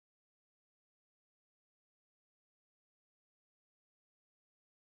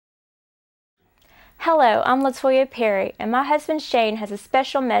Hello, I'm Latoya Perry, and my husband Shane has a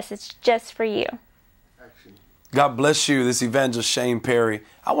special message just for you. God bless you. This is Evangelist Shane Perry.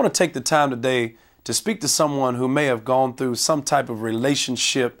 I want to take the time today to speak to someone who may have gone through some type of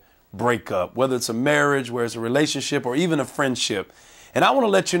relationship breakup, whether it's a marriage, whether it's a relationship, or even a friendship. And I want to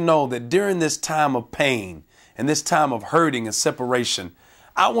let you know that during this time of pain and this time of hurting and separation,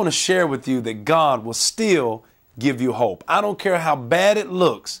 I want to share with you that God will still give you hope. I don't care how bad it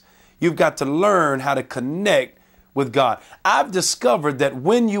looks. You've got to learn how to connect with God. I've discovered that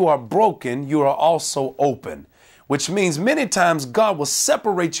when you are broken, you are also open, which means many times God will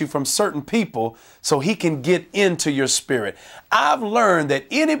separate you from certain people so he can get into your spirit. I've learned that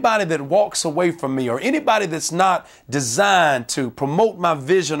anybody that walks away from me or anybody that's not designed to promote my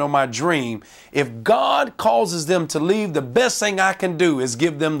vision or my dream, if God causes them to leave, the best thing I can do is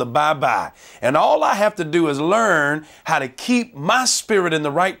give them the bye-bye. And all I have to do is learn how to keep my spirit in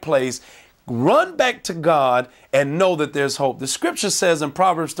the right place, run back to God, and know that there's hope. The scripture says in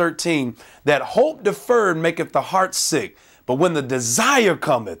Proverbs 13 that hope deferred maketh the heart sick, but when the desire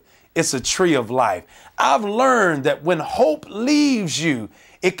cometh, it's a tree of life. I've learned that when hope leaves you,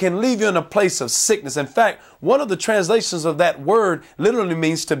 it can leave you in a place of sickness. In fact, one of the translations of that word literally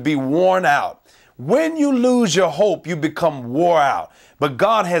means to be worn out. When you lose your hope, you become wore out. But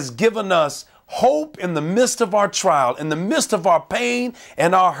God has given us hope in the midst of our trial, in the midst of our pain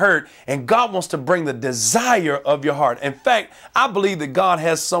and our hurt. And God wants to bring the desire of your heart. In fact, I believe that God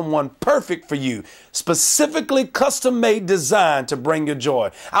has someone perfect for you, specifically custom-made, designed to bring you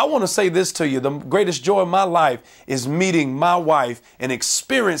joy. I want to say this to you. The greatest joy of my life is meeting my wife and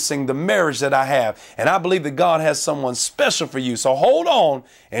experiencing the marriage that I have. And I believe that God has someone special for you. So hold on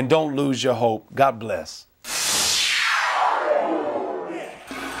and don't lose your hope. God bless.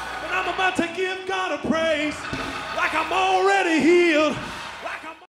 To give God a praise like I'm already healed.